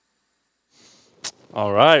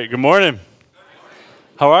All right, good morning.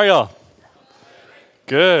 How are y'all?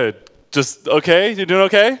 Good. Just okay? You doing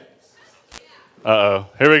okay? Uh-oh,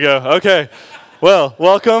 here we go. Okay. Well,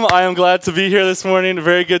 welcome. I am glad to be here this morning.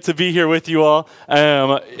 Very good to be here with you all.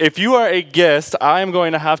 If you are a guest, I am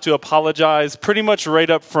going to have to apologize pretty much right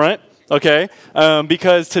up front. Okay,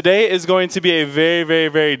 because today is going to be a very, very,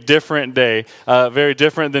 very different day, very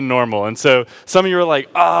different than normal. And so some of you are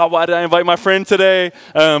like, why did I invite my friend today?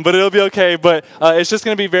 But it'll be okay. But it's just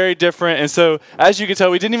going to be very different. And so as you can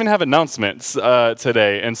tell, we didn't even have announcements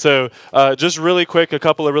today. And so just really quick, a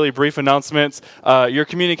couple of really brief announcements. Your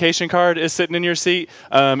communication card is sitting in your seat.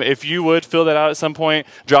 If you would fill that out at some point,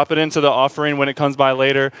 drop it into the offering when it comes by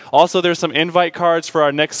later. Also, there's some invite cards for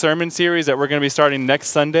our next sermon series that we're going to be starting next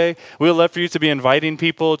Sunday. We would love for you to be inviting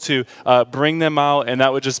people to bring them out, and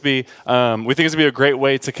that would just be, we think it's going to be a great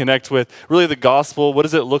way to connect with really the gospel. What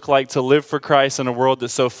does it look like to live for Christ in a world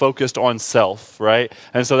that's so focused on self, right?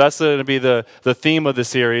 And so that's going to be the theme of the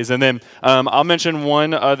series. And then I'll mention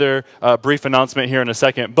one other brief announcement here in a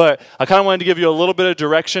second, but I kind of wanted to give you a little bit of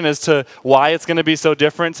direction as to why it's going to be so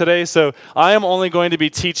different today. So I am only going to be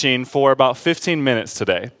teaching for about 15 minutes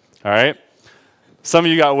today, all right? Some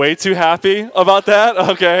of you got way too happy about that,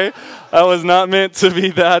 okay? That was not meant to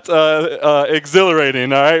be that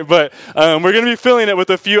exhilarating, all right? But we're going to be filling it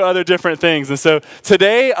with a few other different things. And so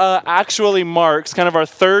today actually marks kind of our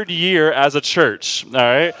third year as a church, all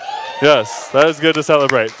right? Yes, that is good to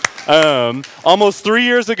celebrate. Almost 3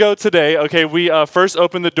 years ago today, okay, we first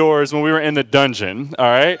opened the doors when we were in the dungeon, all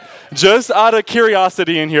right? Just out of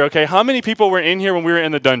curiosity in here, okay? How many people were in here when we were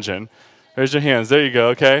in the dungeon? Raise your hands. There you go,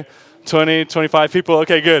 okay? 20, 25 people.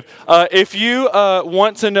 Okay, good. If you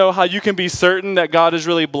want to know how you can be certain that God is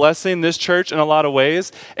really blessing this church in a lot of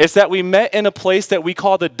ways, it's that we met in a place that we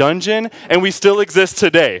call the dungeon, and we still exist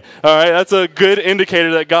today. All right, that's a good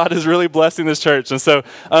indicator that God is really blessing this church. And so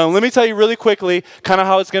let me tell you really quickly kind of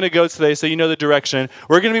how it's going to go today so you know the direction.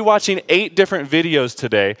 We're going to be watching 8 different videos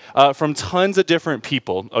today from tons of different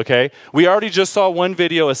people, okay? We already just saw one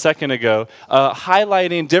video a second ago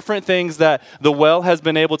highlighting different things that the Well has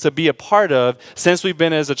been able to be a part of since we've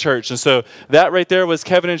been as a church. And so that right there was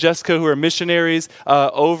Kevin and Jessica, who are missionaries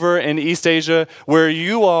over in East Asia, where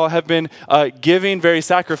you all have been giving very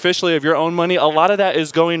sacrificially of your own money. A lot of that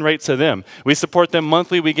is going right to them. We support them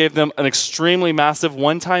monthly. We gave them an extremely massive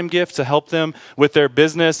one-time gift to help them with their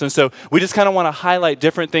business. And so we just kind of want to highlight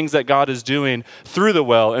different things that God is doing through the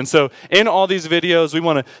Well. And so in all these videos, we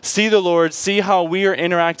want to see the Lord, see how we are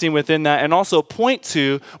interacting within that, and also point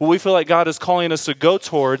to what we feel like God is calling us to go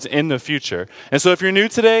towards in the future. And so if you're new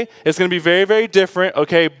today, it's going to be very, very different,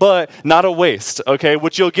 okay, but not a waste, okay?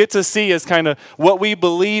 What you'll get to see is kind of what we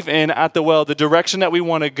believe in at the Well, the direction that we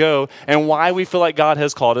want to go, and why we feel like God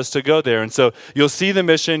has called us to go there. And so you'll see the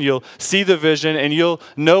mission, you'll see the vision, and you'll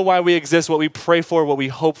know why we exist, what we pray for, what we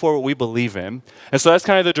hope for, what we believe in. And so that's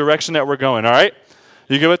kind of the direction that we're going, all right?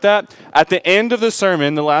 You good with that? At the end of the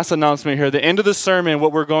sermon, the last announcement here, the end of the sermon,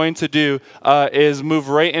 what we're going to do is move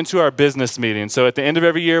right into our business meeting. So at the end of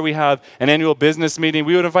every year, we have an annual business meeting.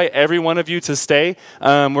 We would invite every one of you to stay.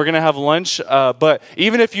 We're going to have lunch, but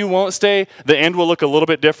even if you won't stay, the end will look a little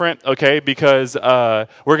bit different, okay, because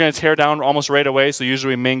we're going to tear down almost right away. So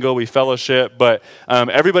usually we mingle, we fellowship, but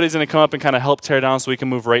everybody's going to come up and kind of help tear down so we can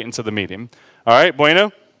move right into the meeting. All right,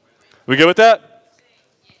 bueno? We good with that?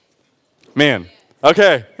 Man.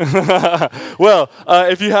 Okay. Well,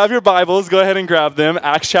 if you have your Bibles, go ahead and grab them.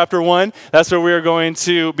 Acts chapter 1, that's where we are going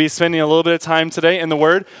to be spending a little bit of time today in the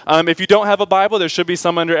Word. If you don't have a Bible, there should be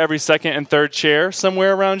some under every second and third chair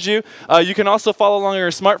somewhere around you. You can also follow along on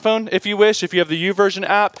your smartphone if you wish. If you have the YouVersion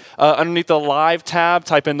app, underneath the Live tab,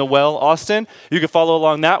 type in the Well Austin. You can follow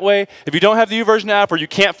along that way. If you don't have the YouVersion app or you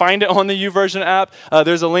can't find it on the YouVersion app,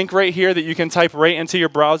 there's a link right here that you can type right into your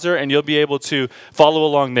browser and you'll be able to follow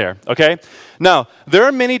along there, okay? Now, there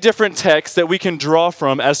are many different texts that we can draw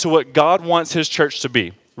from as to what God wants his church to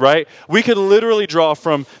be, right? We could literally draw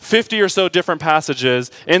from 50 or so different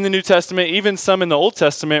passages in the New Testament, even some in the Old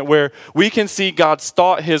Testament, where we can see God's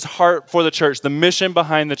thought, his heart for the church, the mission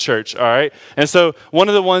behind the church, all right? And so one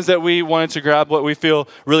of the ones that we wanted to grab, what we feel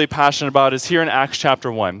really passionate about, is here in Acts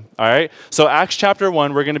chapter 1, all right? So Acts chapter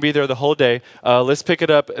 1, we're going to be there the whole day. Let's pick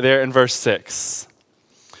it up there in verse 6.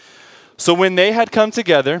 So when they had come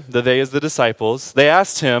together, they as the disciples, they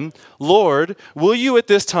asked him, Lord, will you at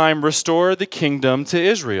this time restore the kingdom to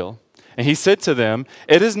Israel? And he said to them,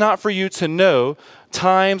 it is not for you to know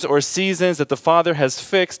times or seasons that the Father has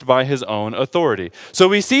fixed by his own authority. So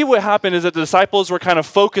we see what happened is that the disciples were kind of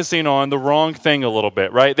focusing on the wrong thing a little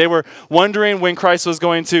bit, right? They were wondering when Christ was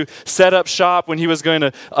going to set up shop, when he was going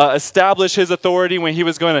to establish his authority, when he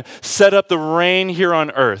was going to set up the reign here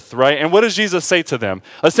on earth, right? And what does Jesus say to them?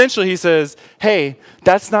 Essentially, he says, hey,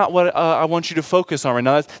 that's not what I want you to focus on right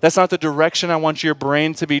now. That's not the direction I want your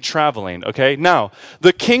brain to be traveling, okay? Now,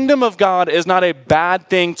 the kingdom of God is not a bad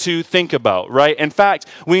thing to think about, right? In fact,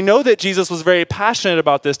 we know that Jesus was very passionate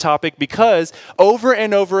about this topic because over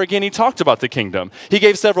and over again, he talked about the kingdom. He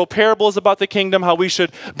gave several parables about the kingdom, how we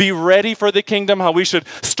should be ready for the kingdom, how we should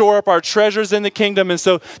store up our treasures in the kingdom. And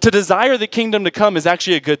so to desire the kingdom to come is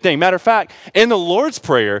actually a good thing. Matter of fact, in the Lord's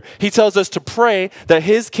Prayer, he tells us to pray that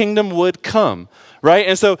his kingdom would come. Right?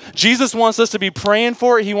 And so Jesus wants us to be praying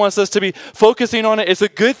for it. He wants us to be focusing on it. It's a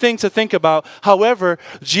good thing to think about. However,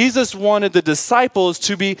 Jesus wanted the disciples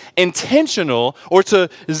to be intentional or to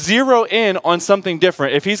zero in on something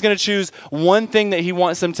different. If he's going to choose one thing that he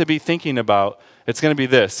wants them to be thinking about, it's going to be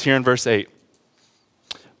this here in verse 8.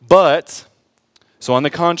 But, so on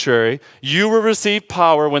the contrary, you will receive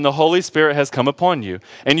power when the Holy Spirit has come upon you,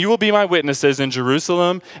 and you will be my witnesses in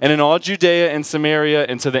Jerusalem and in all Judea and Samaria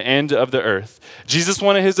and to the end of the earth. Jesus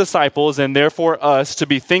wanted his disciples and therefore us to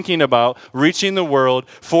be thinking about reaching the world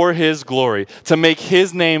for his glory, to make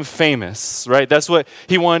his name famous, right? That's what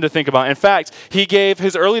he wanted to think about. In fact, he gave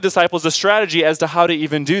his early disciples a strategy as to how to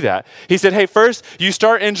even do that. He said, hey, first you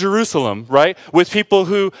start in Jerusalem, right? With people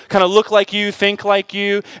who kind of look like you, think like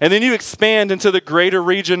you, and then you expand into the greater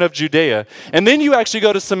region of Judea. And then you actually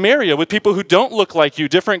go to Samaria with people who don't look like you,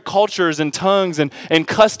 different cultures and tongues and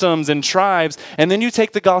customs and tribes. And then you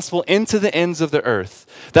take the gospel into the ends of the earth.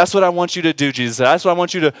 That's what I want you to do, Jesus. That's what I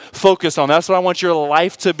want you to focus on. That's what I want your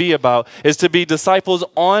life to be about, is to be disciples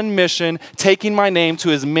on mission, taking my name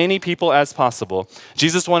to as many people as possible.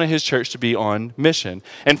 Jesus wanted his church to be on mission.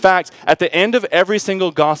 In fact, at the end of every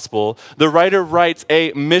single gospel, the writer writes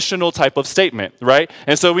a missional type of statement, right?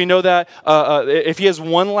 And so we know that if he has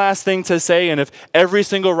one last thing to say, and if every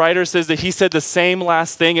single writer says that he said the same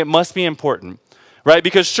last thing, it must be important. Right?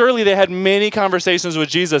 Because surely they had many conversations with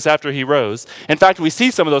Jesus after he rose. In fact, we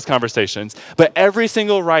see some of those conversations. But every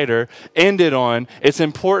single writer ended on, it's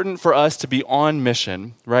important for us to be on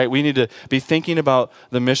mission. Right? We need to be thinking about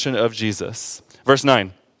the mission of Jesus. Verse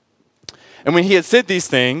 9. And when he had said these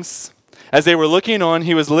things, as they were looking on,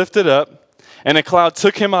 he was lifted up, and a cloud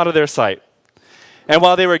took him out of their sight. And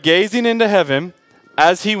while they were gazing into heaven,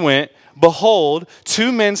 as he went, behold,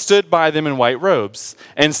 two men stood by them in white robes,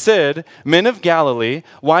 and said, Men of Galilee,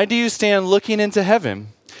 why do you stand looking into heaven?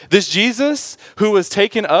 This Jesus, who was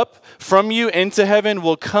taken up from you into heaven,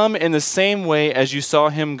 will come in the same way as you saw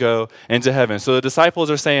him go into heaven. So the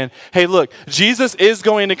disciples are saying, hey, look, Jesus is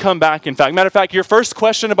going to come back. In fact, matter of fact, your first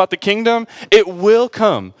question about the kingdom, it will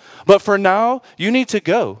come. But for now, you need to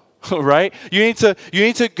go. Right? You need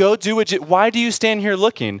to go do why do you stand here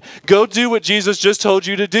looking? Go do what Jesus just told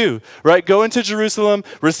you to do, right? Go into Jerusalem,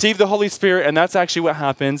 receive the Holy Spirit, and that's actually what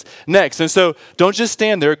happens next. And so don't just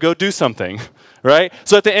stand there, go do something. Right?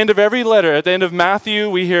 So at the end of every letter, at the end of Matthew,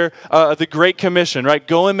 we hear the Great Commission, right?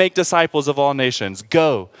 Go and make disciples of all nations.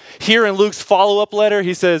 Go. Here in Luke's follow-up letter,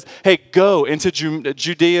 he says, hey, go into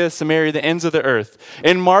Judea, Samaria, the ends of the earth.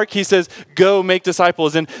 In Mark, he says, go make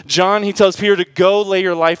disciples. In John, he tells Peter to go lay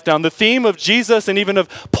your life down. The theme of Jesus and even of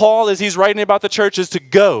Paul as he's writing about the church is to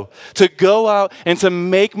go out and to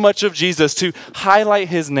make much of Jesus, to highlight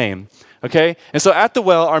his name. Okay? And so at the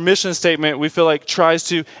well, our mission statement, we feel like tries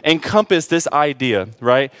to encompass this idea,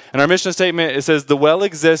 right? And our mission statement, it says, the well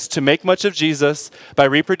exists to make much of Jesus by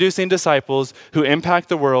reproducing disciples who impact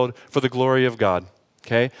the world for the glory of God.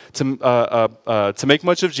 Okay? To make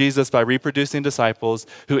much of Jesus by reproducing disciples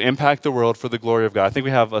who impact the world for the glory of God. I think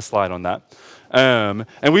we have a slide on that.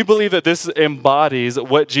 And we believe that this embodies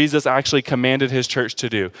what Jesus actually commanded his church to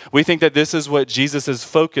do. We think that this is what Jesus'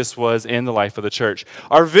 focus was in the life of the church.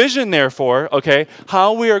 Our vision, therefore, okay,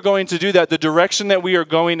 how we are going to do that, the direction that we are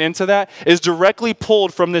going into that is directly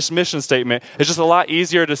pulled from this mission statement. It's just a lot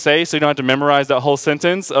easier to say, so you don't have to memorize that whole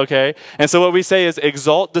sentence, okay? And so what we say is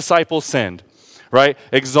exalt, disciple, send. Right?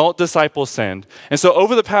 Exalt, disciple, send. And so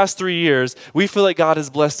over the past 3 years, we feel like God has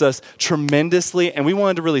blessed us tremendously, and we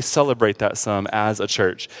wanted to really celebrate that some as a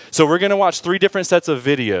church. So we're going to watch 3 different sets of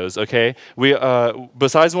videos, okay?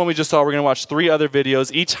 Besides the one we just saw, we're going to watch 3 other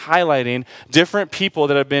videos, each highlighting different people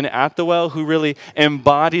that have been at the well who really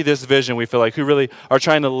embody this vision, we feel like, who really are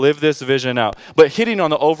trying to live this vision out, but hitting on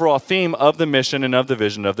the overall theme of the mission and of the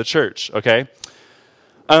vision of the church, okay?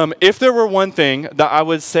 If there were one thing that I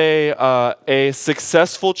would say a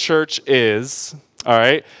successful church is, All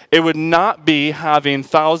right, it would not be having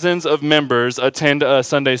thousands of members attend a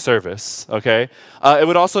Sunday service. Okay, it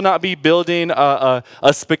would also not be building a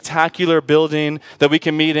spectacular building that we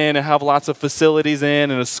can meet in and have lots of facilities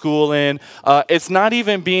in and a school in. It's not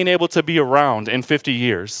even being able to be around in 50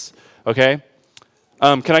 years. Okay,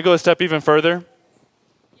 can I go a step even further?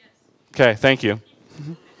 Yes. Okay, thank you.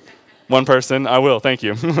 One person, I will. Thank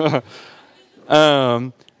you.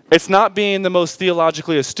 It's not being the most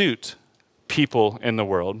theologically astute people in the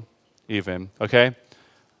world, even, okay?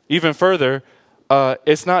 Even further,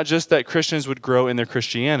 it's not just that Christians would grow in their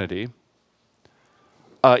Christianity.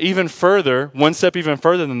 Even further, one step even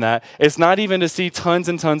further than that, it's not even to see tons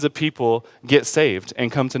and tons of people get saved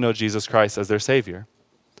and come to know Jesus Christ as their Savior.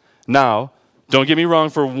 Now, don't get me wrong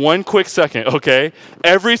for one quick second, okay?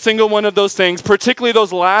 Every single one of those things, particularly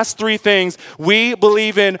those last three things, we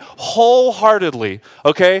believe in wholeheartedly,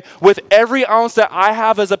 okay? With every ounce that I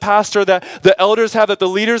have as a pastor, that the elders have, that the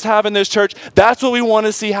leaders have in this church, that's what we want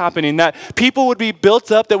to see happening, that people would be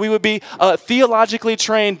built up, that we would be theologically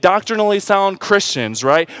trained, doctrinally sound Christians,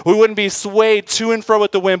 right? We wouldn't be swayed to and fro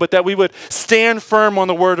with the wind, but that we would stand firm on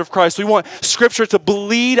the word of Christ. We want Scripture to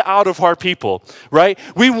bleed out of our people, right?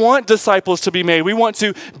 We want disciples to be made. We want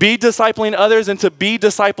to be discipling others and to be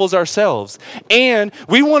disciples ourselves. And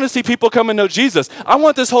we want to see people come and know Jesus. I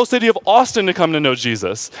want this whole city of Austin to come to know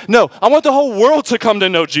Jesus. No, I want the whole world to come to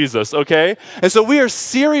know Jesus, okay? And so we are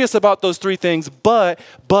serious about those three things, but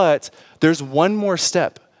there's one more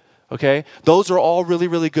step, okay? Those are all really,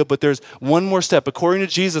 really good, but there's one more step. According to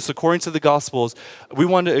Jesus, according to the Gospels, we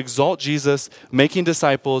want to exalt Jesus, making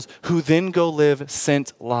disciples who then go live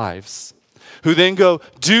sent lives, who then go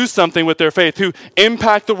do something with their faith, who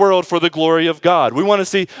impact the world for the glory of God. We want to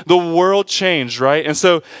see the world change, right? And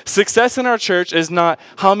so success in our church is not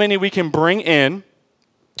how many we can bring in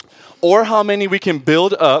or how many we can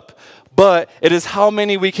build up, but it is how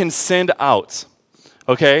many we can send out.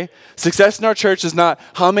 Okay? Success in our church is not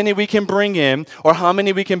how many we can bring in or how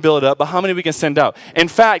many we can build up, but how many we can send out. In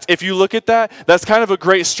fact, if you look at that, that's kind of a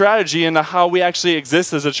great strategy into how we actually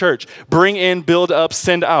exist as a church. Bring in, build up,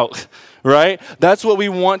 send out. Right? That's what we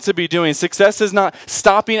want to be doing. Success is not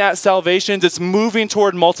stopping at salvations, it's moving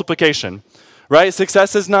toward multiplication. Right?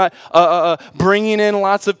 Success is not bringing in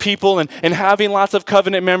lots of people and having lots of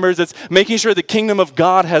covenant members. It's making sure the kingdom of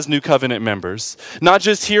God has new covenant members. Not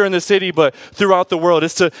just here in the city, but throughout the world.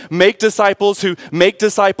 It's to make disciples who make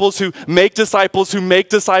disciples who make disciples who make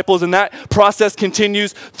disciples. And that process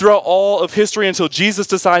continues throughout all of history until Jesus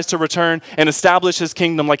decides to return and establish his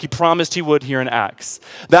kingdom like he promised he would here in Acts.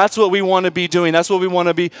 That's what we want to be doing. That's what we want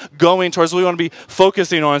to be going towards. What we want to be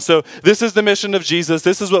focusing on. So this is the mission of Jesus.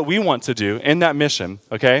 This is what we want to do in that mission,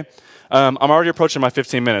 okay? I'm already approaching my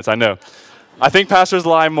 15 minutes, I know. I think pastors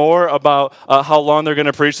lie more about how long they're going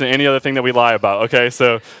to preach than any other thing that we lie about, okay?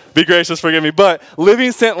 So be gracious, forgive me. But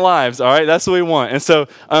living sent lives, all right? That's what we want. And so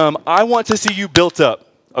I want to see you built up.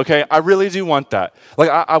 Okay, I really do want that. Like,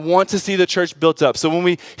 I want to see the church built up. So when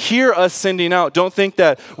we hear us sending out, don't think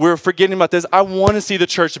that we're forgetting about this. I want to see the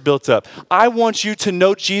church built up. I want you to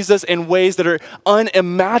know Jesus in ways that are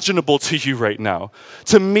unimaginable to you right now.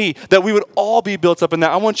 To me, that we would all be built up in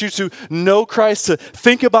that. I want you to know Christ, to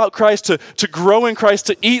think about Christ, to grow in Christ,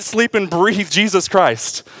 to eat, sleep, and breathe Jesus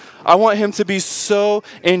Christ. I want him to be so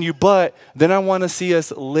in you, but then I want to see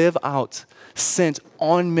us live out, sent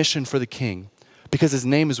on mission for the King. Because his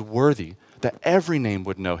name is worthy, that every name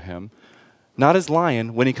would know him. Not as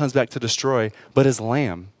lion when he comes back to destroy, but as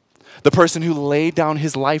lamb. The person who laid down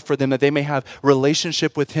his life for them that they may have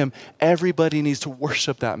relationship with him. Everybody needs to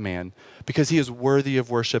worship that man because he is worthy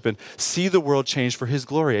of worship and see the world change for his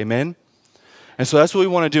glory. Amen? And so that's what we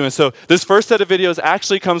want to do. And so this first set of videos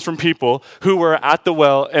actually comes from people who were at the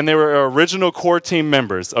well and they were original core team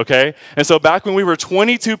members, okay? And so back when we were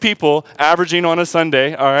 22 people averaging on a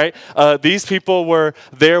Sunday, all right, these people were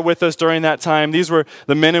there with us during that time. These were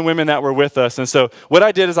the men and women that were with us. And so what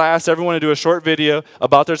I did is I asked everyone to do a short video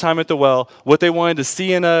about their time at the well, what they wanted to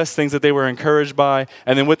see in us, things that they were encouraged by,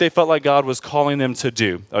 and then what they felt like God was calling them to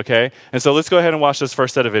do, okay? And so let's go ahead and watch this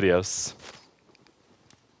first set of videos.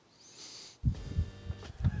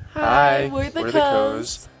 Hi, we're the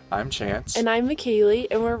Coes. I'm Chance. And I'm McKaylee,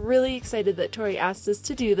 and we're really excited that Tori asked us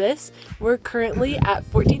to do this. We're currently at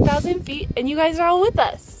 14,000 feet, and you guys are all with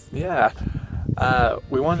us. Yeah.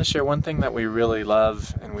 We want to share one thing that we really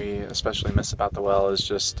love, and we especially miss about the well, is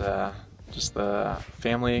just the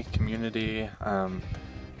family, community.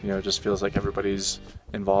 It just feels like everybody's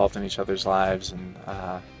involved in each other's lives and,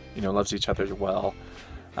 loves each other well.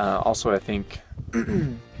 Also, I think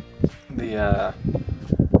the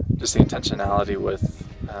intentionality with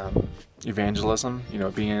evangelism.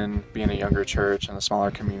 Being a younger church and a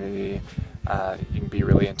smaller community, you can be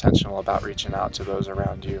really intentional about reaching out to those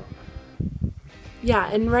around you.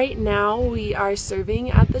 Yeah, and right now we are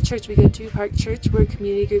serving at the church. We go to Park Church. We're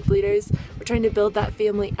community group leaders. We're trying to build that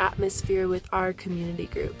family atmosphere with our community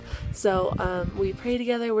group. So we pray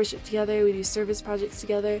together, worship together, we do service projects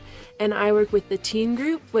together, and I work with the teen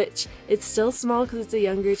group, which it's still small because it's a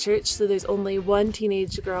younger church, so there's only one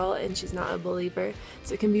teenage girl and she's not a believer.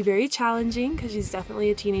 So it can be very challenging because she's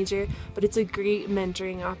definitely a teenager, but it's a great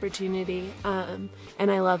mentoring opportunity, and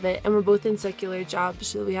I love it. And we're both in secular jobs,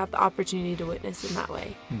 so we have the opportunity to witness in that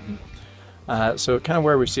way. So kind of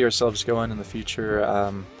where we see ourselves going in the future.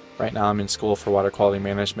 Right now I'm in school for water quality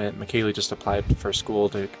management. McKaylee just applied for school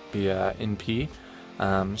to be a NP.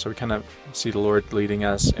 So we kind of see the Lord leading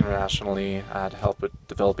us internationally to help with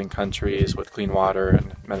developing countries with clean water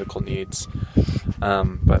and medical needs.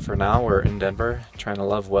 But for now we're in Denver trying to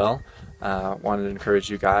love well. Wanted to encourage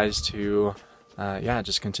you guys to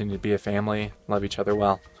just continue to be a family, love each other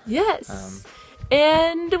well. Yes.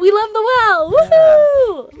 And we love the well.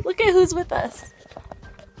 Woohoo! Yeah. Look at who's with us.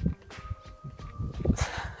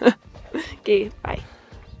 Okay, bye.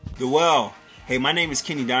 The Well. Hey, my name is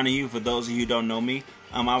Kenny Donahue, for those of you who don't know me.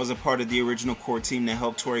 I was a part of the original core team that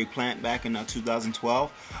helped Tori plant back in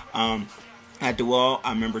 2012. At The Well,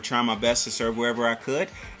 I remember trying my best to serve wherever I could,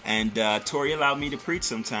 and Tori allowed me to preach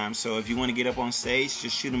sometimes. So if you want to get up on stage,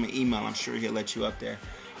 just shoot him an email. I'm sure he'll let you up there.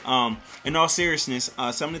 In all seriousness,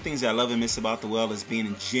 some of the things that I love and miss about The Well is being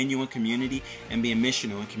in genuine community and being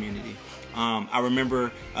missional in community. I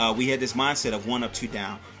remember we had this mindset of 1 up, 2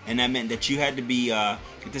 down, and that meant that you had to be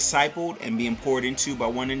discipled and being poured into by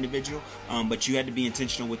one individual, but you had to be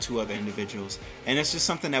intentional with 2 other individuals. And it's just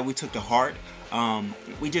something that we took to heart.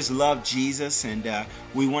 We just loved Jesus, and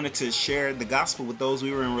we wanted to share the gospel with those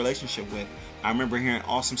we were in relationship with. I remember hearing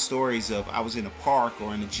awesome stories of I was in a park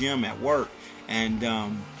or in a gym at work, and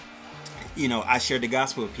I shared the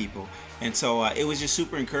gospel with people. And so it was just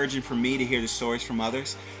super encouraging for me to hear the stories from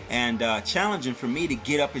others, and challenging for me to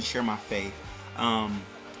get up and share my faith,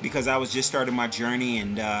 because I was just starting my journey,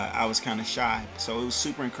 and I was kind of shy. So it was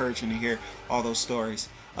super encouraging to hear all those stories.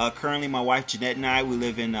 Currently, my wife Jeanette and I, we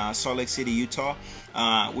live in Salt Lake City, Utah.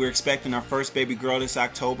 We're expecting our first baby girl this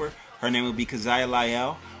October. Her name will be Keziah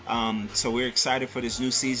Lael. So we're excited for this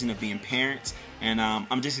new season of being parents, and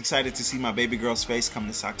I'm just excited to see my baby girl's face come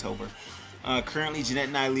this October. Currently, Jeanette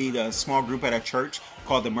and I lead a small group at our church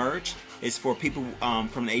called The Merge. It's for people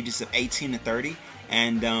from the ages of 18 to 30,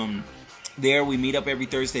 and there we meet up every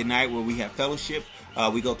Thursday night where we have fellowship,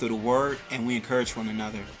 we go through the Word, and we encourage one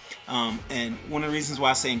another. And one of the reasons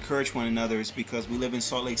why I say encourage one another is because we live in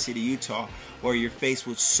Salt Lake City, Utah, where you're faced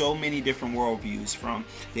with so many different worldviews, from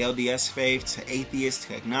the LDS faith to atheists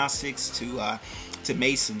to agnostics to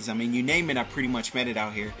Masons. I mean, you name it, I pretty much met it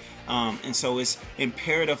out here. And so it's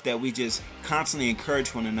imperative that we just constantly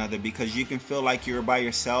encourage one another, because you can feel like you're by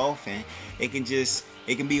yourself, and it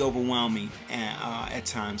can be overwhelming at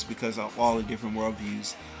times because of all the different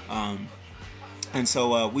worldviews. And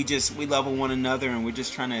so we love one another, and we're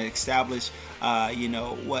just trying to establish,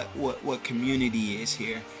 what community is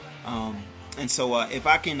here. And so if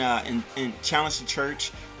I can and challenge the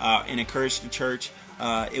church and encourage the church,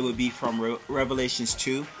 it would be from Revelations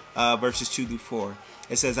 2, verses 2 through 4.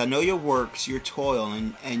 It says, I know your works, your toil,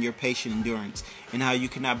 and your patient endurance, and how you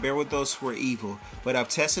cannot bear with those who are evil. But I've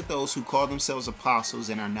tested those who call themselves apostles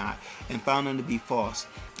and are not, and found them to be false.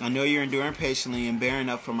 I know you're enduring patiently and bearing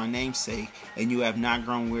up for my name's sake, and you have not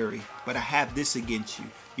grown weary. But I have this against you.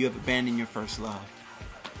 You have abandoned your first love.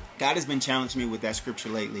 God has been challenging me with that scripture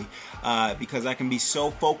lately, because I can be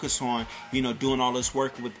so focused on, doing all this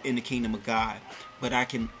work in the kingdom of God. But I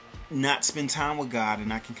can not spend time with God,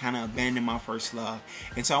 and I can kind of abandon my first love.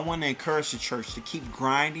 And so I want to encourage the church to keep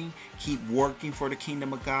grinding, keep working for the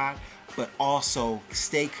kingdom of God, but also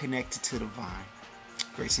stay connected to the vine.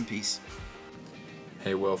 Grace and peace.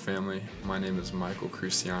 Hey Well family, my name is Michael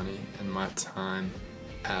Cruciani, and my time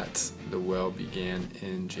at The Well began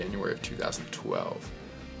in January of 2012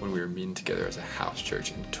 when we were meeting together as a house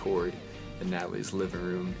church in Tori and Natalie's living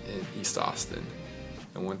room in East Austin.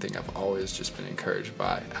 And one thing I've always just been encouraged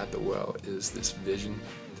by at The Well is this vision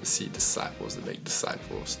to see disciples that make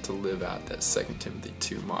disciples, to live out that 2 Timothy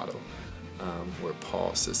 2 model, where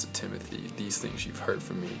Paul says to Timothy, these things you've heard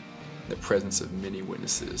from me, in the presence of many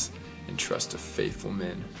witnesses, and trust of faithful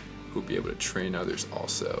men who will be able to train others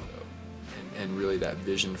also. And really that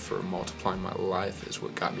vision for multiplying my life is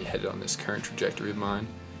what got me headed on this current trajectory of mine.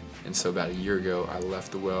 And so about a year ago, I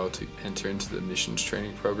left The Well to enter into the missions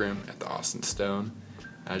training program at the Austin Stone.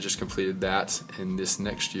 I just completed that, and this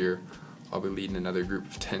next year I'll be leading another group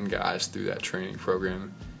of 10 guys through that training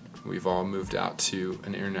program. We've all moved out to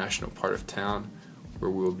an international part of town where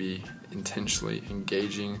we'll be intentionally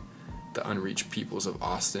engaging the unreached peoples of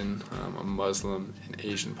Austin, a Muslim and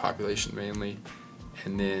Asian population mainly.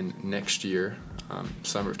 And then next year,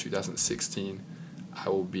 summer of 2016, I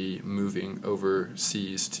will be moving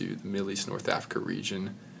overseas to the Middle East, North Africa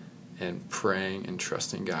region and praying and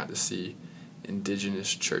trusting God to see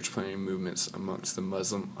indigenous church planting movements amongst the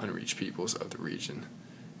Muslim unreached peoples of the region.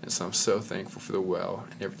 And so I'm so thankful for the well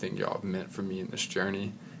and everything y'all have meant for me in this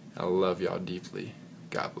journey. I love y'all deeply.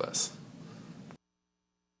 God bless.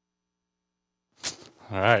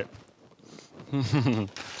 All right.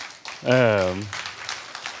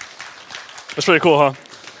 That's pretty cool, huh?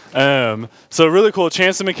 So really cool.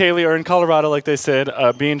 Chance and McKaylee are in Colorado, like they said,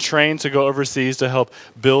 being trained to go overseas to help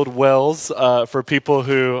build wells for people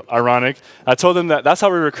who, ironic, I told them that's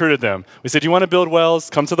how we recruited them. We said, you want to build wells?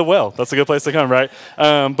 Come to the well. That's a good place to come, right?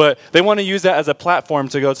 But they want to use that as a platform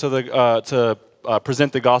to go to the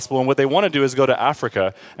present the gospel, and what they want to do is go to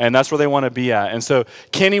Africa, and that's where they want to be at. And so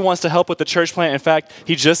Kenny wants to help with the church plant. In fact,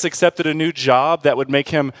 he just accepted a new job that would make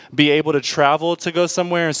him be able to travel to go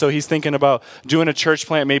somewhere, and so he's thinking about doing a church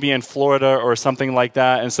plant maybe in Florida or something like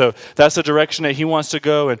that. And so that's the direction that he wants to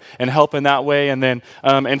go and help in that way. And then,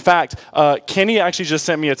 in fact, Kenny actually just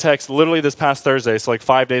sent me a text literally this past Thursday, so like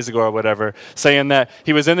 5 days ago or whatever, saying that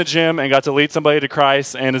he was in the gym and got to lead somebody to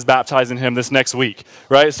Christ and is baptizing him this next week,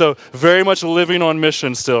 right? So very much living on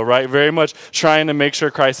mission still, right? Very much trying to make sure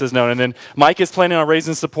Christ is known. And then Mike is planning on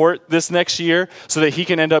raising support this next year so that he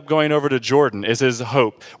can end up going over to Jordan, is his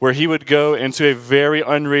hope, where he would go into a very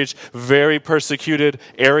unreached, very persecuted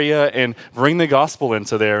area and bring the gospel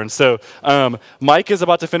into there. And so Mike is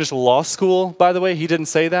about to finish law school, by the way. He didn't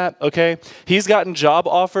say that, okay? He's gotten job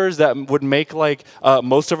offers that would make like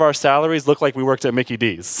most of our salaries look like we worked at Mickey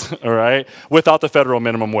D's, all right? Without the federal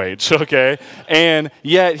minimum wage, okay? And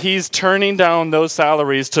yet he's turning down those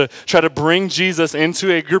salaries to try to bring Jesus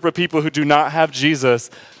into a group of people who do not have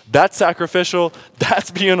Jesus. That's sacrificial.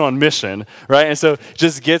 That's being on mission, right? And so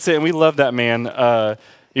just gets it, and we love that man,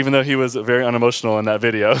 even though he was very unemotional in that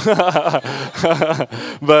video.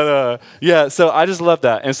 But yeah, so I just love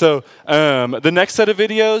that. And so the next set of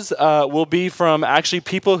videos will be from actually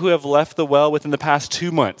people who have left the well within the past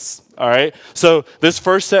 2 months. All right. So this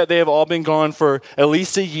first set, they have all been gone for at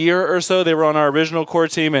least a year or so. They were on our original core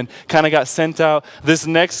team and kind of got sent out. This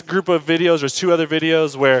next group of videos, there's 2 other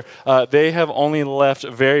videos where they have only left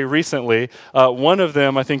very recently. One of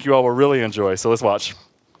them I think you all will really enjoy. So let's watch.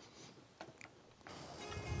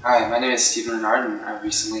 Hi, my name is Stephen Renard, and I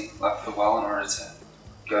recently left the well in order to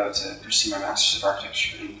go to pursue my Master's of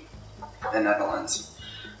Architecture in the Netherlands.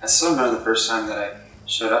 I still remember the first time that I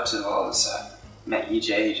showed up to the well was met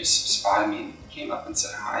EJ. He just spotted me and came up and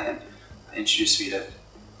said hi and introduced me to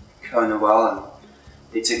Co and Noel, and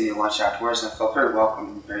they took me to lunch afterwards, and I felt very welcome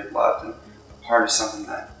and very loved and a part of something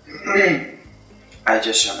that I had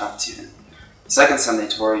just shown up to. And the second Sunday,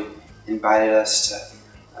 Tori invited us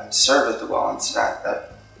to serve at the well, and so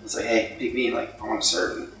that was like, hey, pick me, like, I want to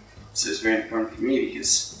serve. And so it's very important for me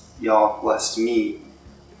because y'all blessed me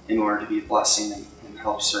in order to be a blessing and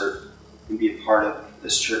help serve and be a part of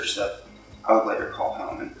this church that I would later call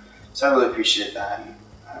home. And so I really appreciate that. And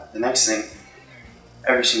the next thing,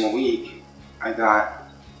 every single week, I got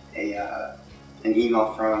an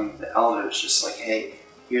email from the elders just like, hey,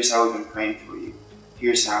 here's how we've been praying for you.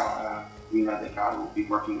 Here's how we know that God will be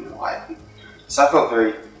working in your life. And so I felt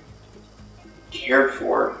very cared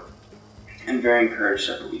for and very encouraged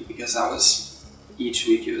every week because that was, each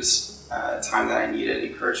week it was a time that I needed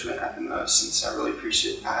encouragement at the most, and so I really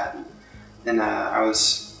appreciate that. And I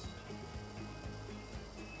was,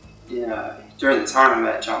 during the time I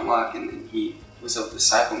met John Luck, and he was able to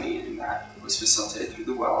disciple me, and that was facilitated through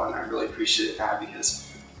the well, and I really appreciated that because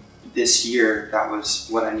this year that was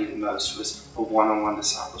what I needed most, was a one-on-one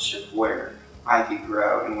discipleship where I could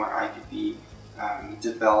grow and where I could be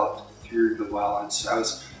developed through the well. And so that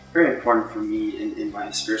was very important for me in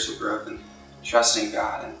my spiritual growth and trusting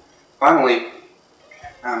God. And finally,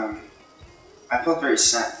 I felt very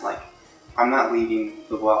sent. Like, I'm not leaving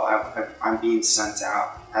the well, I'm being sent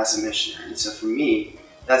out as a missionary. And so for me,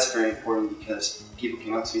 that's very important because people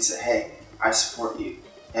came up to me and said, hey, I support you.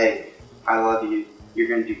 Hey, I love you. You're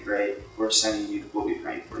going to do great. We're sending you. We'll be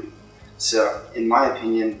praying for you. So in my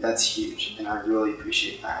opinion, that's huge, and I really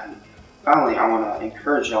appreciate that. And finally, I want to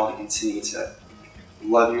encourage y'all to continue to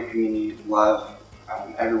love your community, love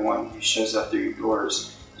everyone who shows up through your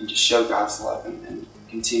doors, and just show God's love and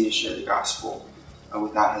continue to share the gospel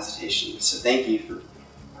without hesitation. So thank you for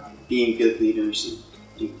being good leaders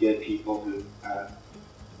and good people who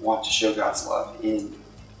want to show God's love in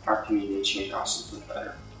our community and change Austin for the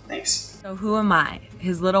better. Thanks. So who am I,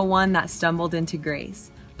 his little one that stumbled into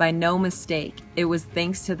grace? By no mistake, it was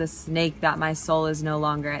thanks to the snake that my soul is no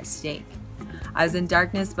longer at stake. I was in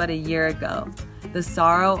darkness but a year ago, the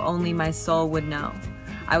sorrow only my soul would know.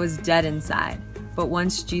 I was dead inside, but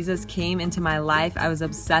once Jesus came into my life, I was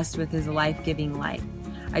obsessed with his life-giving light.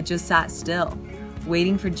 I just sat still,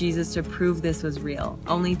 waiting for Jesus to prove this was real.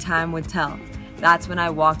 Only time would tell. That's when I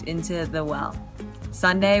walked into the well.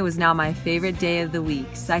 Sunday was now my favorite day of the week.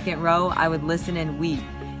 Second row, I would listen and weep.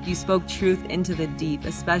 You spoke truth into the deep,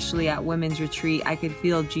 especially at women's retreat. I could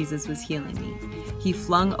feel Jesus was healing me. He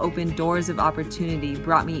flung open doors of opportunity,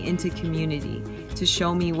 brought me into community to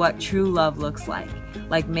show me what true love looks like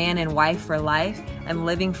man and wife for life and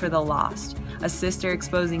living for the lost, a sister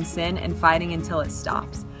exposing sin and fighting until it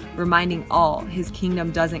stops, reminding all his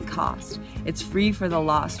kingdom doesn't cost. It's free for the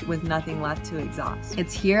lost with nothing left to exhaust.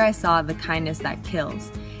 It's here I saw the kindness that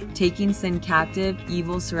kills. Taking sin captive,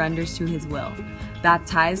 evil surrenders to his will.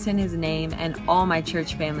 Baptized in his name, and all my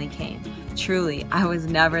church family came. Truly, I was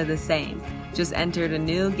never the same. Just entered a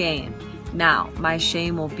new game. Now, my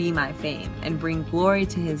shame will be my fame and bring glory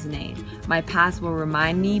to his name. My past will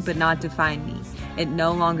remind me, but not define me. It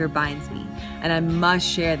no longer binds me, and I must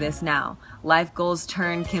share this now. Life goals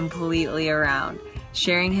turn completely around.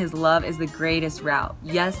 Sharing his love is the greatest route.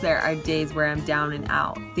 Yes, there are days where I'm down and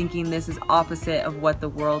out, thinking this is opposite of what the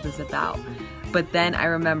world is about. But then I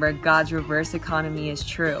remember God's reverse economy is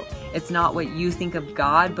true. It's not what you think of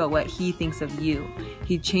God, but what he thinks of you.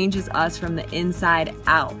 He changes us from the inside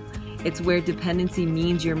out. It's where dependency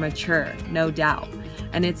means you're mature, no doubt.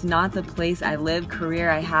 And it's not the place I live, career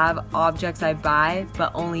I have, objects I buy,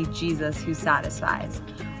 but only Jesus who satisfies.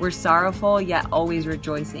 We're sorrowful, yet always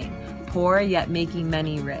rejoicing. Poor, yet making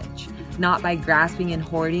many rich. Not by grasping and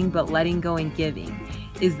hoarding, but letting go and giving.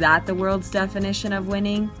 Is that the world's definition of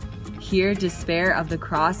winning? Here, despair of the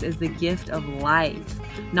cross is the gift of life,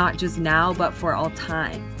 not just now, but for all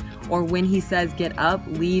time. Or when he says, get up,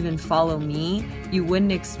 leave, and follow me, you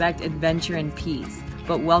wouldn't expect adventure and peace,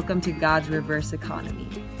 but welcome to God's reverse economy.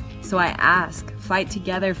 So I ask, fight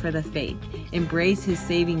together for the faith, embrace his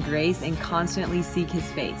saving grace, and constantly seek his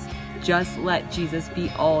face. Just let Jesus be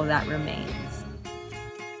all that remains.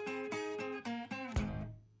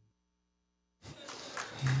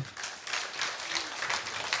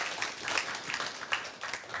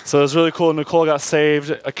 So it was really cool. Nicole got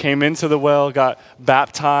saved, came into the well, got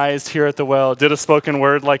baptized here at the well, did a spoken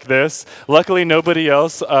word like this. Luckily, nobody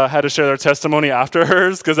else had to share their testimony after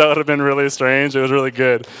hers because that would have been really strange. It was really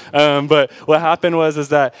good. But what happened is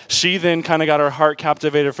that she then kind of got her heart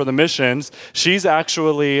captivated for the missions. She's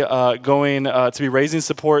actually going to be raising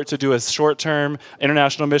support to do a short-term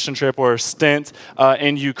international mission trip or stint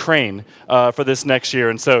in Ukraine for this next year.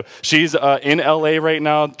 And so she's in LA right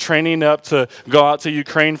now, training up to go out to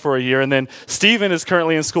Ukraine for a year. And then Stephen is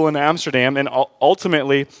currently in school in Amsterdam and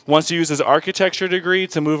ultimately wants to use his architecture degree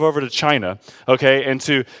to move over to China, okay, and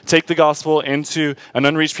to take the gospel into an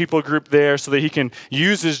unreached people group there so that he can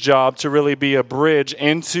use his job to really be a bridge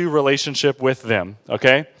into relationship with them,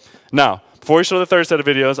 okay? Now, before we show the third set of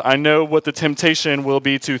videos, I know what the temptation will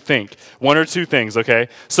be to think. One or two things, okay?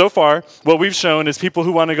 So far, what we've shown is people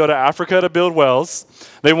who want to go to Africa to build wells.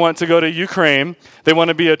 They want to go to Ukraine. They want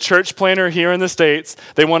to be a church planter here in the States.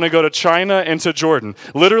 They want to go to China and to Jordan.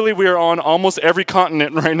 Literally, we are on almost every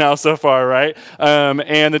continent right now so far, right?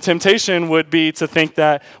 And the temptation would be to think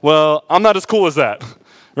that, well, I'm not as cool as that.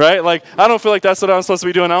 Right? Like, I don't feel like that's what I'm supposed to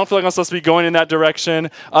be doing. I don't feel like I'm supposed to be going in that direction.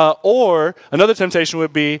 Or another temptation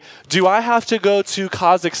would be, do I have to go to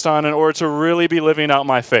Kazakhstan in order to really be living out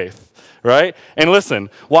my faith? Right? And listen,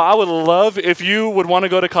 while I would love if you would want to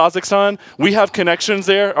go to Kazakhstan, we have connections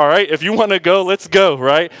there, all right? If you want to go, let's go,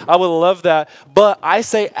 right? I would love that. But I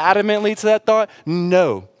say adamantly to that thought,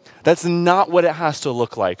 no. That's not what it has to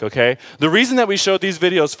look like, okay? The reason that we showed these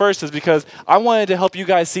videos first is because I wanted to help you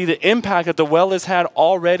guys see the impact that the well has had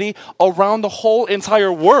already around the whole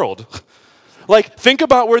entire world. Like, think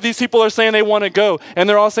about where these people are saying they want to go, and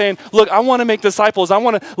they're all saying, look, I want to make disciples. I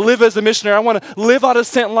want to live as a missionary. I want to live out a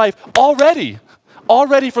sent life already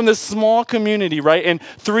from this small community, right? In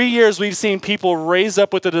 3 years, we've seen people raise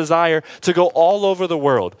up with the desire to go all over the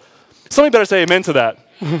world. Somebody better say amen to that.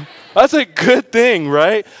 That's a good thing,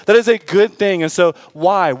 right? That is a good thing. And so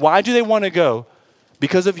why? Why do they want to go?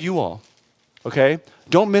 Because of you all, okay?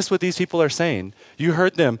 don't miss what these people are saying. You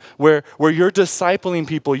heard them, where you're discipling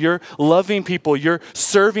people, you're loving people, you're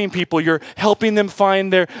serving people, you're helping them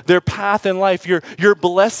find their path in life, you're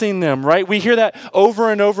blessing them, right? We hear that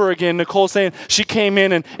over and over again. Nicole saying she came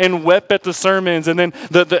in and wept at the sermons, and then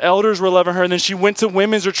the elders were loving her, and then she went to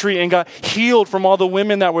women's retreat and got healed from all the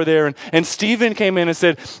women that were there. And Stephen came in and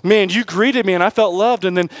said, man, you greeted me and I felt loved,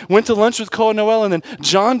 and then went to lunch with Cole and Noel, and then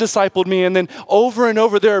John discipled me, and then over and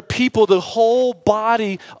over there are people, the whole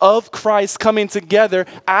body of Christ coming together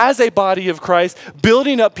as a body of Christ,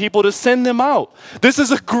 building up people to send them out. This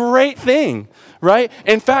is a great thing, right?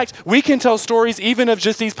 In fact, we can tell stories even of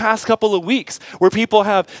just these past couple of weeks where people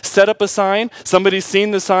have set up a sign, somebody's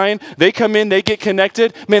seen the sign, they come in, they get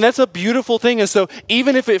connected. Man, that's a beautiful thing. And so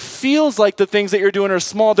even if it feels like the things that you're doing are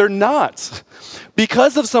small, they're not.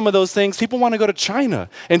 Because of some of those things, people want to go to China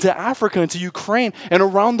and to Africa and to Ukraine and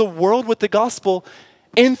around the world with the gospel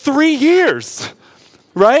in 3 years.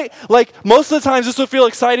 Right? Like most of the times this would feel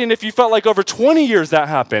exciting if you felt like over 20 years that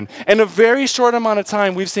happened. In a very short amount of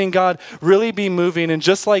time, we've seen God really be moving. And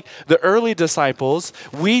just like the early disciples,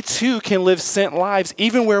 we too can live sent lives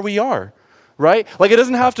even where we are. Right? Like it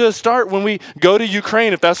doesn't have to start when we go to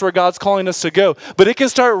Ukraine if that's where God's calling us to go. But it can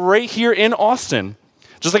start right here in Austin,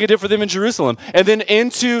 just like it did for them in Jerusalem, and then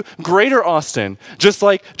into greater Austin, just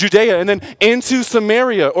like Judea, and then into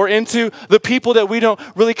Samaria, or into the people that we don't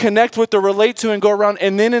really connect with or relate to and go around,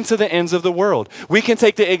 and then into the ends of the world. We can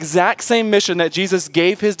take the exact same mission that Jesus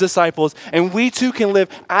gave his disciples, and we too can live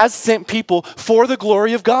as sent people for the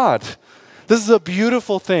glory of God. This is a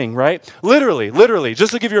beautiful thing, right? Literally,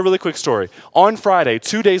 just to give you a really quick story. On Friday,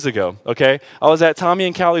 2 days ago, okay, I was at Tommy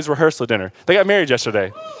and Callie's rehearsal dinner. They got married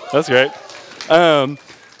yesterday. That's great.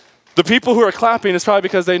 The people who are clapping is probably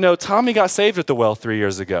because they know Tommy got saved at the well 3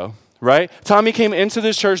 years ago, right? Tommy came into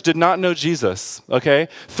this church, did not know Jesus, okay?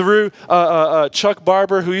 Through Chuck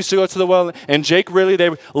Barber, who used to go to the well, and Jake Ridley, they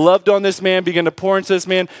loved on this man, began to pour into this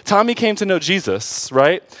man. Tommy came to know Jesus,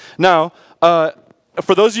 right? Now,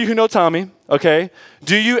 for those of you who know Tommy, okay,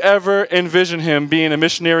 do you ever envision him being a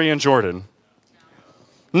missionary in Jordan?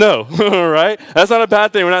 No, right? That's not a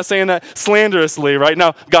bad thing. We're not saying that slanderously, right?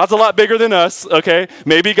 Now, God's a lot bigger than us, okay?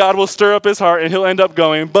 Maybe God will stir up his heart and he'll end up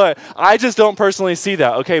going, but I just don't personally see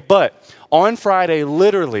that, okay? But on Friday,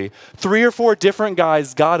 literally, 3 or 4 different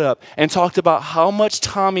guys got up and talked about how much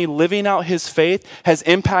Tommy living out his faith has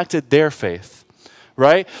impacted their faith.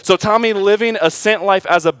 Right? So Tommy living a sent life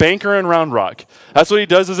as a banker in Round Rock. That's what he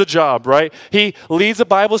does as a job, right? He leads a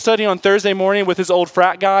Bible study on Thursday morning with his old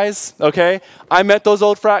frat guys, okay? I met those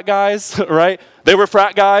old frat guys, right? They were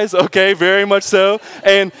frat guys, okay, very much so.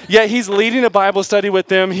 And yet he's leading a Bible study with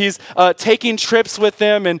them. He's taking trips with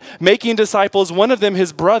them and making disciples. One of them,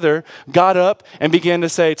 his brother, got up and began to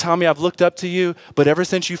say, Tommy, I've looked up to you, but ever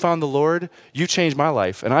since you found the Lord, you changed my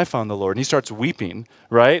life, and I found the Lord. And he starts weeping,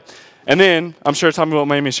 right? And then, I'm sure Tommy won't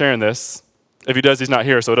mind me sharing this. If he does, he's not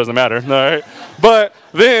here, so it doesn't matter, all right? But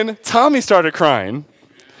then Tommy started crying.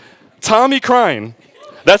 Tommy crying.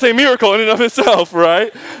 That's a miracle in and of itself,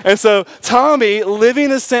 right? And so Tommy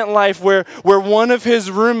living a sent life where one of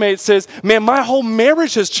his roommates says, man, my whole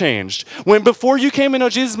marriage has changed. When before you came to know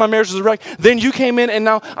Jesus, my marriage was a wreck. Then you came in and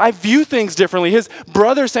now I view things differently. His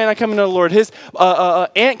brother saying I come to know the Lord. His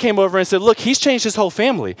aunt came over and said, look, he's changed his whole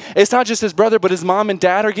family. It's not just his brother, but his mom and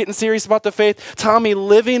dad are getting serious about the faith. Tommy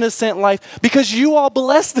living a sent life because you all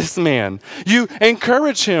bless this man. You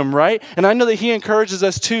encourage him, right? And I know that he encourages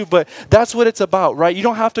us too, but that's what it's about, right? You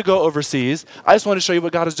don't have to go overseas. I just want to show you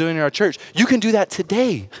what God is doing in our church. You can do that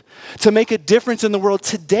today to make a difference in the world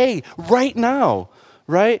today, right now,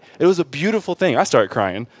 right? It was a beautiful thing. I started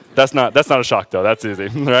crying. That's not a shock though. That's easy,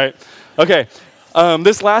 right? Okay.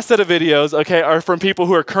 This last set of videos, okay, are from people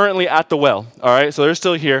who are currently at the well, all right? So they're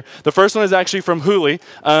still here. The first one is actually from Huli,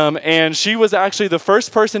 and she was actually the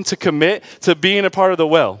first person to commit to being a part of the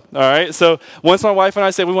well, all right? So once my wife and I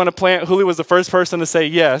said we want to plant, Huli was the first person to say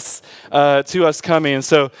yes to us coming. And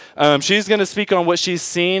so she's going to speak on what she's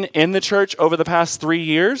seen in the church over the past 3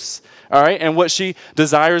 years, all right, and what she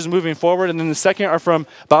desires moving forward. And then the second are from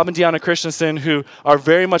Bob and Deanna Christensen, who are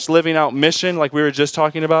very much living out mission, like we were just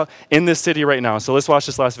talking about, in this city right now. So let's watch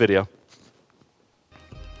this last video.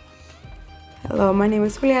 Hello, my name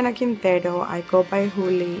is Juliana Quintero. I go by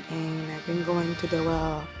Juli, and I've been going to the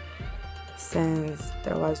well since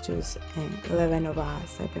there was just 11 of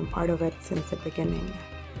us. I've been part of it since the beginning.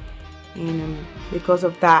 And because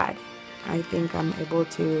of that, I think I'm able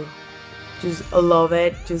to just love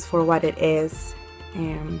it just for what it is.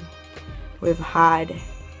 And we've had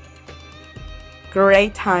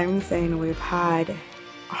great times and we've had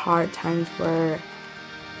hard times where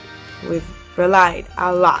we've relied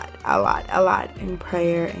a lot in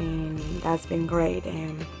prayer, and that's been great.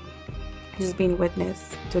 And just being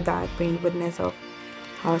witness to that, being witness of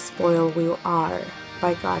how spoiled we are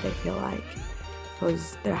by God, I feel like,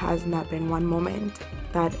 because there has not been one moment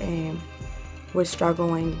that we're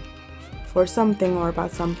struggling for something or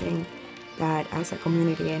about something that as a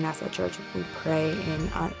community and as a church we pray,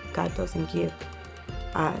 and God doesn't give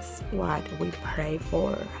us what we pray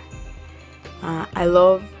for. I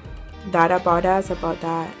love that about us, the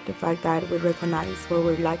fact that we recognize where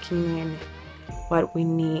we're lacking and what we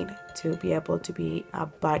need to be able to be a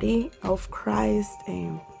body of Christ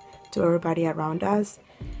and to everybody around us.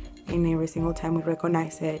 And every single time we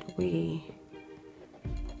recognize it, we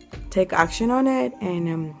take action on it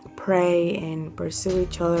and pray and pursue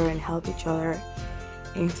each other and help each other.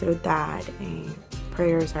 And through that,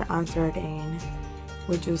 prayers are answered, and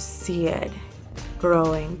we just see it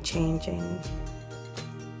growing, changing,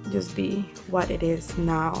 just be what it is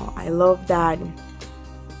now. I love that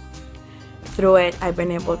through it I've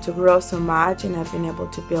been able to grow so much, and I've been able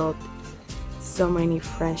to build so many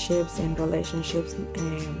friendships and relationships.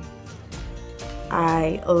 And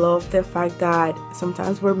I love the fact that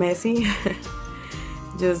sometimes we're messy.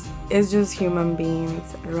 It's just human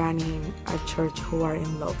beings running a church who are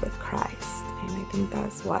in love with Christ, and I think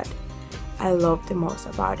that's what I love the most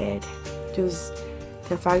about it. Just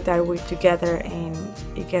the fact that we're together, and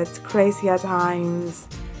it gets crazy at times,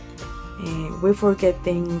 and we forget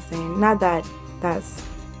things, and not that that's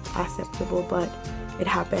acceptable, but it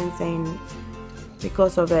happens, and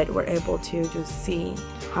because of it we're able to just see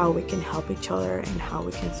how we can help each other and how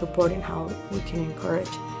we can support and how we can encourage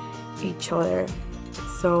each other.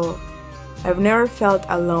 So I've never felt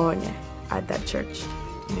alone at that church.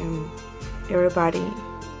 Everybody,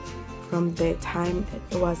 from the time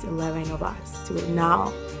it was 11 of us to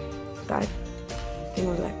now, that I think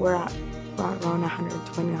it was like we're at around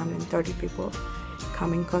 120, 130 people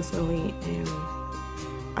coming constantly, and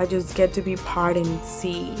I just get to be part and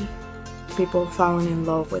see people falling in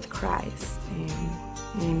love with Christ,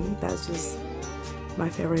 and that's just my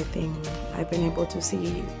favorite thing. I've been able to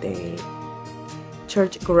see the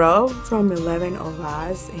church grow from 11 of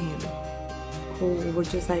us, and who were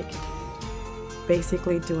just like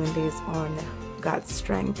basically doing this on God's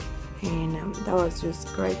strength, and that was just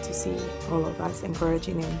great to see all of us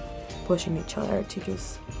encouraging and pushing each other to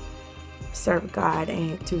just serve God,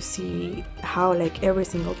 and to see how like every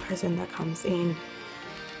single person that comes in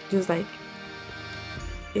just like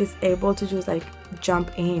is able to just like jump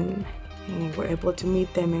in, and we're able to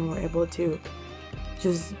meet them, and we're able to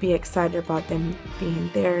just be excited about them being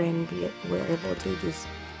there, and we're able to just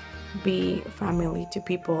be family to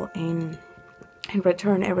people, and in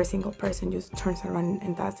return every single person just turns around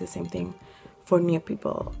and does the same thing for new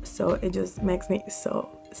people. So it just makes me so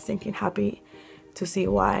stinking happy to see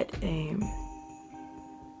what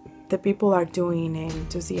the people are doing, and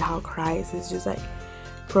to see how Christ is just like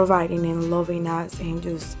providing and loving us and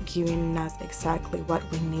just giving us exactly what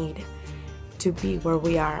we need to be where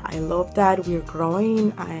we are. I love that we're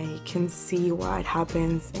growing. I can see what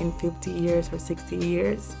happens in 50 years or 60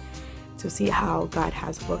 years, to see how God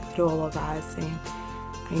has worked through all of us, and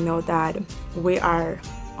I know that we are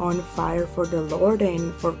on fire for the Lord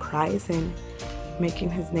and for Christ and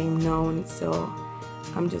making his name known. So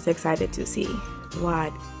I'm just excited to see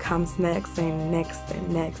what comes next and next and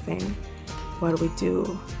next, and what we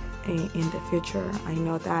do in the future. I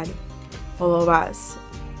know that all of us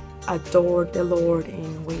adore the Lord,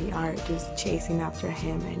 and we are just chasing after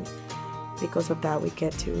him, and because of that we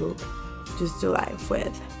get to just do life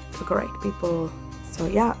with great people. So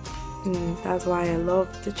yeah, that's why I love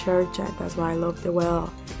the church, and that's why I love the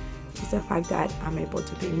Well. It's the fact that I'm able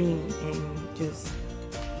to be me and just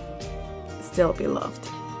still be loved.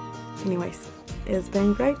 Anyways, it's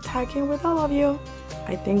been great talking with all of you.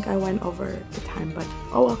 I think I went over the time, but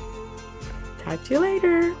oh well. Talk to you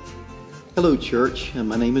later. Hello, church.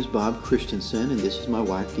 My name is Bob Christensen, and this is my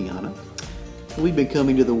wife, Deanna. We've been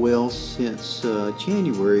coming to the Well since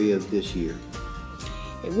January of this year.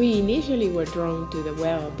 We initially were drawn to the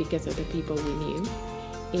Well because of the people we knew,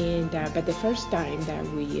 and but the first time that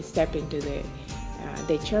we stepped into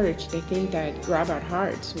the church, the thing that grabbed our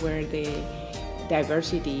hearts were the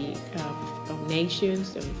diversity of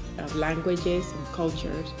nations, of languages, and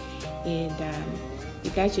cultures, and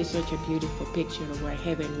that's just such a beautiful picture of what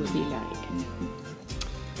heaven would be like.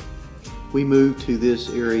 We moved to this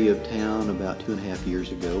area of town about 2.5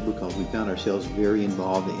 years ago because we found ourselves very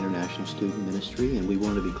involved in international student ministry, and we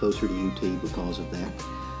wanted to be closer to UT because of that.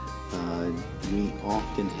 We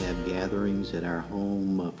often have gatherings at our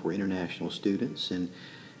home for international students, and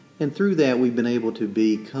And through that, we've been able to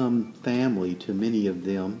become family to many of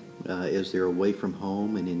them as they're away from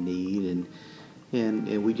home and in need.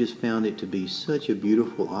 And we just found it to be such a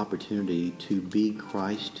beautiful opportunity to be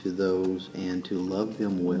Christ to those and to love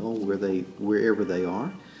them well wherever they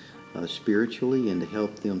are spiritually, and to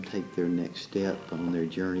help them take their next step on their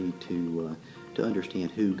journey to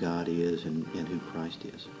understand who God is and who Christ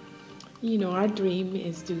is. You know, our dream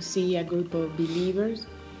is to see a group of believers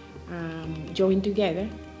join together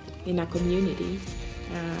in a community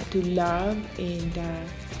to love and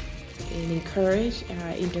encourage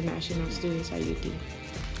international students at UT.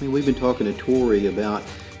 And we've been talking to Tori about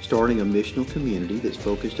starting a missional community that's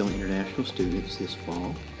focused on international students this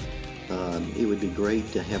fall. It would be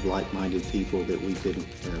great to have like-minded people that we could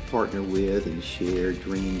partner with and share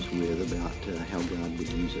dreams with about how God would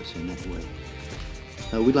use us in that way.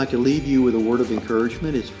 We'd like to leave you with a word of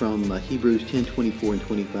encouragement. It's from Hebrews 10:24 and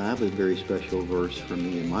 25, a very special verse for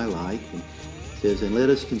me in my life. And it says, "And let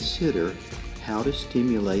us consider how to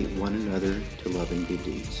stimulate one another to love and good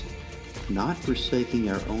deeds, not forsaking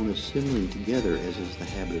our own assembling together as is the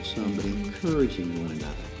habit of some, but encouraging one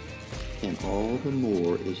another, and all the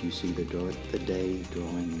more as you see the day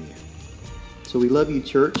drawing near." So we love you,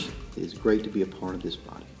 church. It is great to be a part of this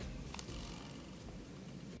body.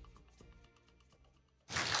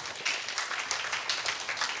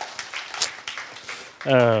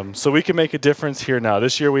 So we can make a difference here now.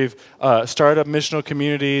 This year we've started up missional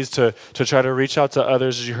communities to try to reach out to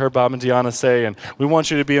others, as you heard Bob and Deanna say, and we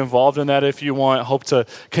want you to be involved in that if you want. Hope to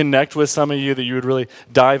connect with some of you that you would really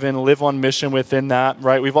dive in, live on mission within that,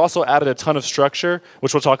 right? We've also added a ton of structure,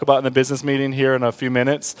 which we'll talk about in the business meeting here in a few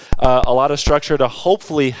minutes. A lot of structure to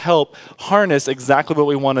hopefully help harness exactly what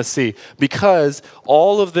we want to see, because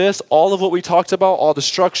all of this, all of what we talked about, all the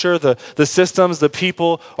structure, the systems, the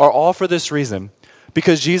people, are all for this reason.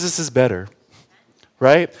 Because Jesus is better,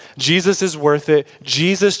 right? Jesus is worth it.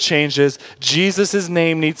 Jesus changes. Jesus'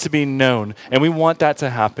 name needs to be known. And we want that to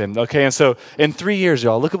happen, okay? And so in 3 years,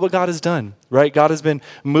 y'all, look at what God has done, right? God has been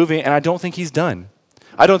moving, and I don't think he's done.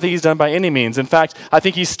 I don't think he's done by any means. In fact, I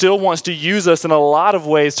think he still wants to use us in a lot of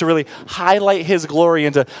ways to really highlight his glory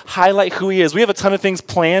and to highlight who he is. We have a ton of things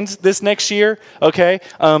planned this next year, okay?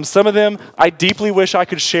 Some of them I deeply wish I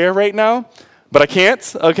could share right now, but I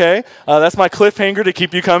can't, okay? That's my cliffhanger to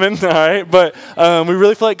keep you coming, all right? But we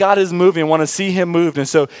really feel like God is moving and want to see him moved. And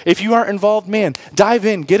so if you aren't involved, man, dive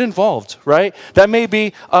in, get involved, right? That may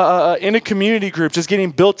be in a community group, just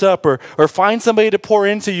getting built up, or find somebody to pour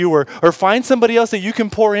into you, or find somebody else that you can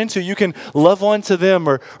pour into. You can love on to them,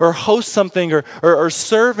 or host something, or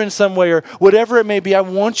serve in some way, or whatever it may be. I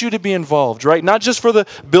want you to be involved, right? Not just for the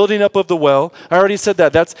building up of the well. I already said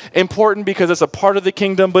that. That's important because it's a part of the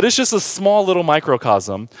kingdom, but it's just a small little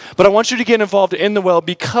microcosm. But I want you to get involved in the well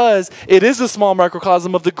because it is a small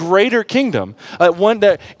microcosm of the greater kingdom. One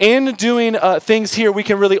that in doing things here, we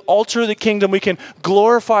can really alter the kingdom. We can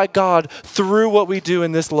glorify God through what we do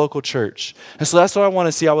in this local church. And so that's what I want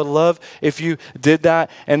to see. I would love if you did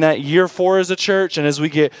that, and that year 4 as a church, and as we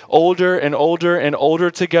get older and older and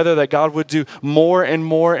older together, that God would do more and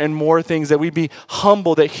more and more things, that we'd be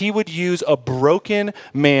humble, that he would use a broken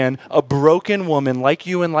man, a broken woman like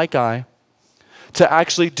you and like I, to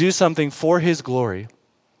actually do something for his glory.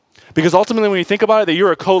 Because ultimately when you think about it, that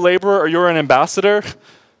you're a co-laborer or you're an ambassador,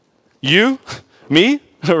 you, me,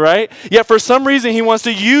 right? Yet for some reason he wants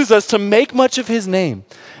to use us to make much of his name.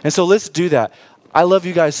 And so let's do that. I love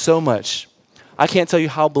you guys so much. I can't tell you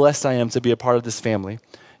how blessed I am to be a part of this family.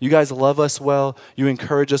 You guys love us well. You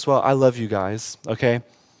encourage us well. I love you guys, okay?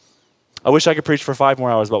 I wish I could preach for 5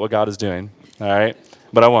 more hours about what God is doing, all right?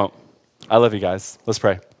 But I won't. I love you guys. Let's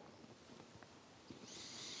pray.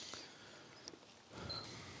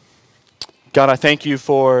 God, I thank you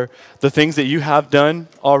for the things that you have done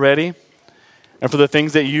already and for the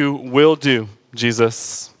things that you will do,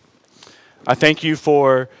 Jesus. I thank you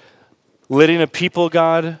for letting a people,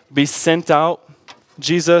 God, be sent out,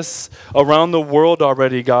 Jesus, around the world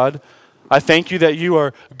already, God. I thank you that you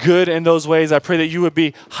are good in those ways. I pray that you would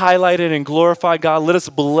be highlighted and glorified, God. Let us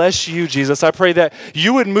bless you, Jesus. I pray that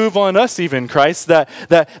you would move on us even, Christ,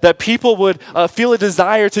 that people would feel a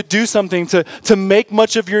desire to do something, to make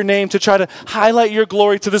much of your name, to try to highlight your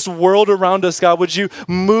glory to this world around us, God. Would you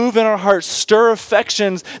move in our hearts, stir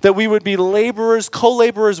affections, that we would be laborers,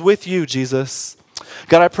 co-laborers with you, Jesus.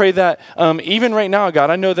 God, I pray that even right now, God,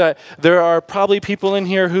 I know that there are probably people in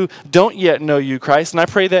here who don't yet know you, Christ, and I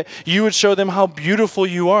pray that you would show them how beautiful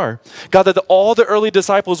you are. God, that all the early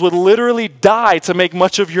disciples would literally die to make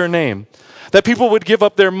much of your name. that people would give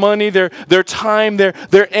up their money, their time,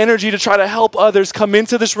 their energy to try to help others come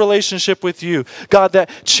into this relationship with you. God, that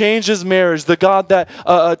changes marriage, the God that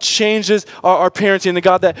changes our parenting, the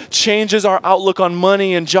God that changes our outlook on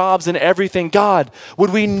money and jobs and everything. God,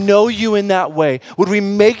 would we know you in that way? Would we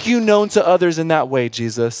make you known to others in that way,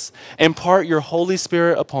 Jesus? Impart your Holy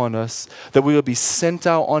Spirit upon us, that we will be sent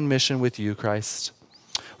out on mission with you, Christ.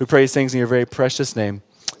 We pray these things in your very precious name.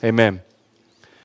 Amen.